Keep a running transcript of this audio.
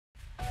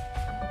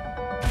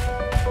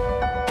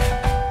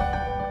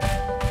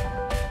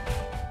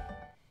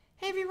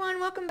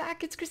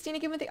back, it's Christine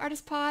again with the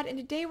Artist Pod, and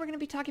today we're going to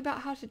be talking about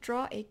how to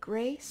draw a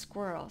gray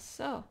squirrel.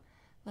 So,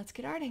 let's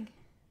get arting.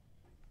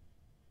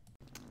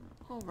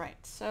 Alright,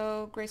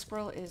 so gray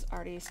squirrel is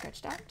already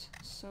sketched out,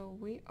 so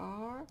we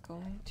are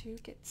going to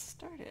get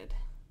started.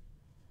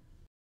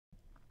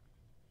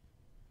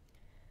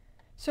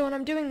 So when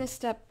I'm doing this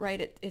step,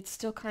 right, it's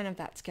still kind of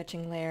that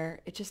sketching layer.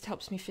 It just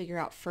helps me figure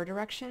out fur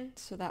direction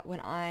so that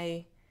when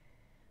I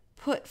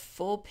put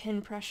full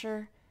pin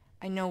pressure,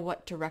 I know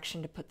what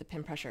direction to put the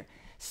pin pressure.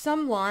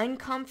 Some line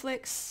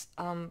conflicts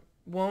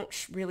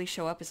won't really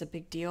show up as a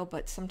big deal,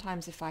 but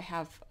sometimes if I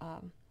have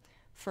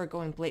fur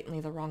going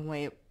blatantly the wrong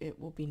way, it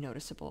will be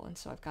noticeable, and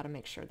so I've got to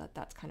make sure that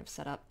that's kind of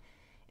set up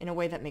in a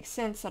way that makes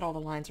sense, that all the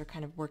lines are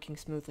kind of working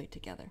smoothly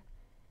together.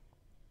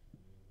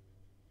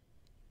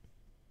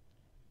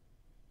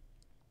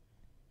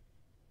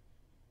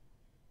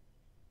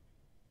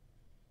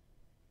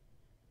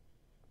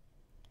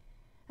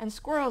 And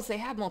squirrels, they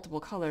have multiple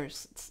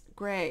colors. It's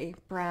gray,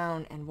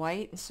 brown, and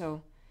white, and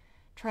so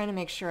trying to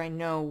make sure I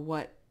know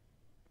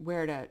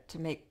where to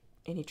make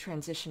any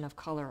transition of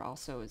color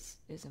also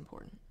is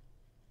important.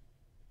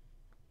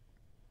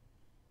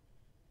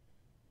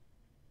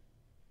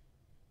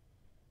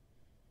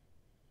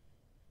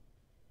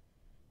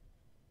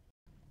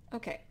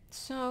 Okay,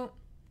 so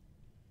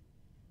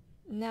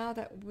now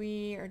that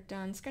we are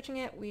done sketching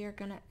it, we are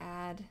going to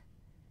add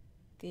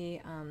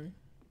the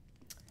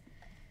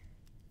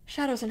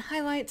shadows and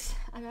highlights.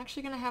 I'm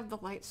actually going to have the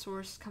light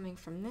source coming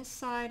from this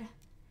side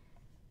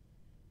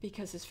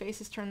because his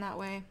face is turned that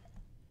way.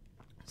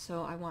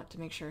 So I want to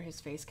make sure his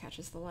face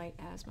catches the light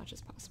as much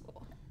as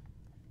possible.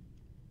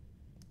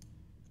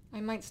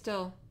 I might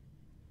still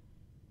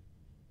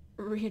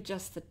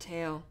readjust the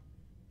tail.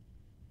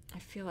 I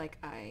feel like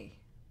I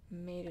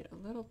made it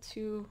a little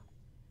too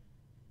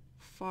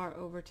far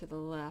over to the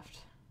left,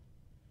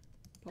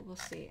 but we'll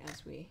see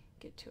as we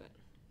get to it.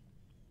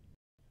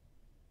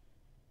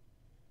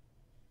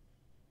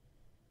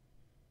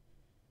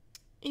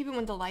 Even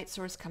with the light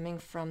source coming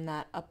from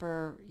that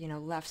upper,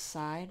 left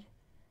side,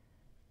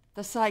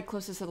 the side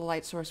closest to the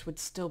light source would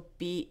still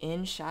be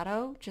in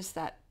shadow, just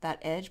that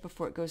edge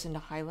before it goes into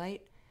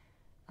highlight.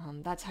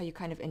 That's how you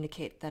kind of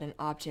indicate that an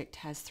object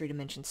has 3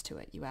 dimensions to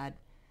it. You add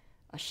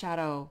a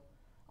shadow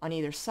on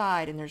either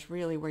side, and there's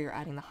really where you're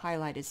adding the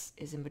highlight is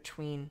in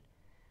between,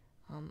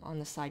 on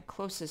the side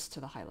closest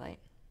to the highlight.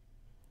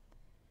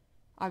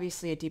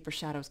 Obviously a deeper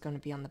shadow is going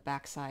to be on the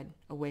back side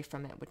away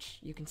from it, which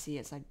you can see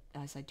as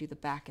I do the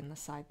back and the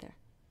side there.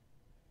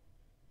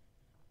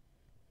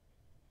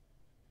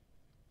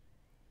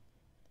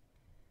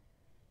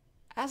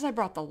 As I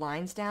brought the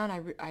lines down,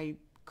 I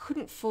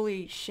couldn't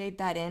fully shade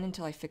that in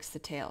until I fixed the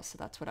tail, so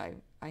that's what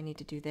I need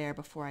to do there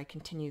before I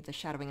continue the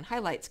shadowing and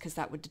highlights, because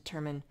that would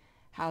determine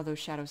how those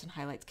shadows and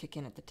highlights kick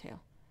in at the tail.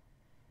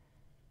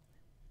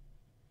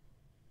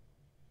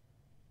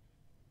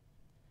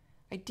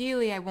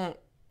 Ideally, I won't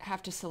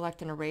have to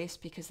select and erase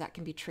because that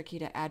can be tricky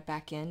to add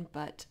back in,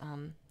 but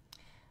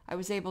I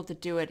was able to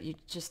do it.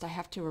 I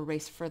have to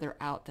erase further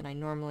out than I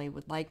normally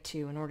would like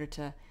to in order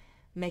to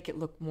make it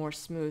look more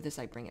smooth as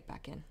I bring it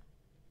back in.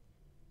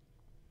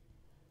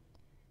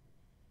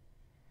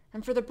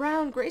 And for the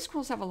brown, gray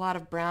squirrels have a lot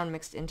of brown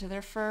mixed into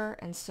their fur,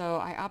 and so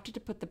I opted to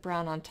put the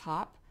brown on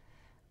top,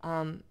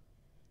 and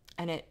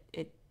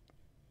it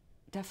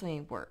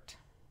definitely worked.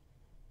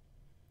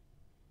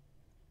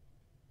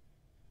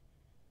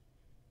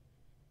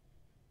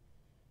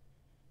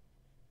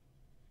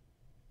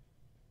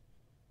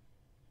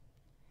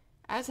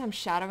 As I'm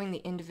shadowing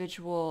the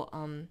individual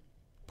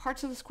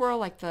parts of the squirrel,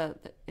 like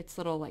its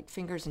little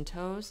fingers and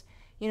toes,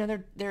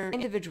 they're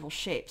individual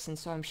shapes, and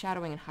so I'm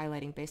shadowing and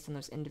highlighting based on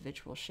those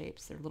individual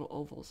shapes. They're little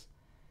ovals.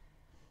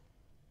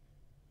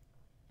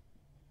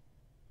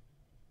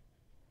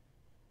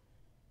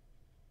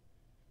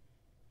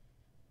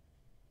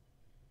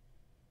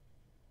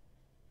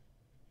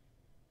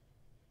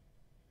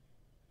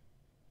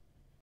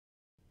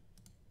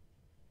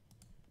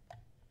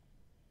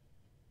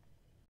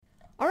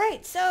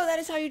 Alright, so that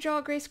is how you draw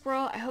a gray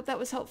squirrel. I hope that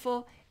was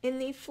helpful. In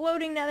the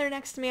floating nether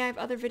next to me, I have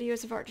other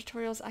videos of art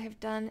tutorials I have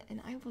done,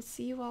 and I will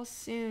see you all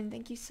soon.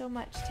 Thank you so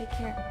much. Take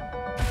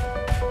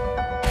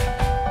care.